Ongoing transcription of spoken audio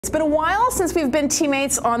It's been a while since we've been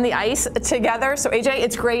teammates on the ice together, so AJ,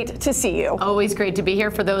 it's great to see you. Always great to be here.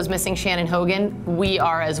 For those missing Shannon Hogan, we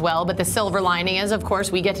are as well, but the silver lining is, of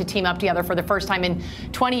course, we get to team up together for the first time in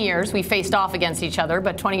 20 years. We faced off against each other,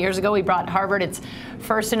 but 20 years ago we brought Harvard its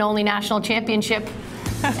first and only national championship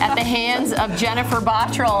at the hands of Jennifer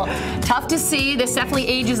Botterill. Tough to see. This definitely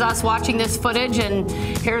ages us watching this footage, and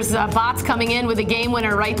here's Bots coming in with a game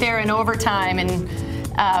winner right there in overtime, and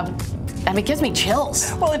I mean, it gives me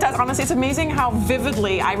chills. Well, it does. Honestly, it's amazing how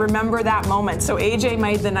vividly I remember that moment. So AJ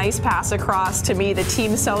made the nice pass across to me, the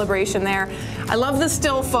team celebration there. I love the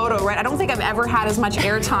still photo, right? I don't think I've ever had as much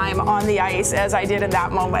airtime on the ice as I did in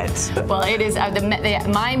that moment. Well, it is.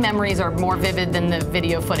 My memories are more vivid than the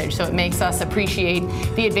video footage, so it makes us appreciate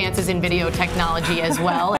the advances in video technology as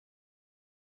well.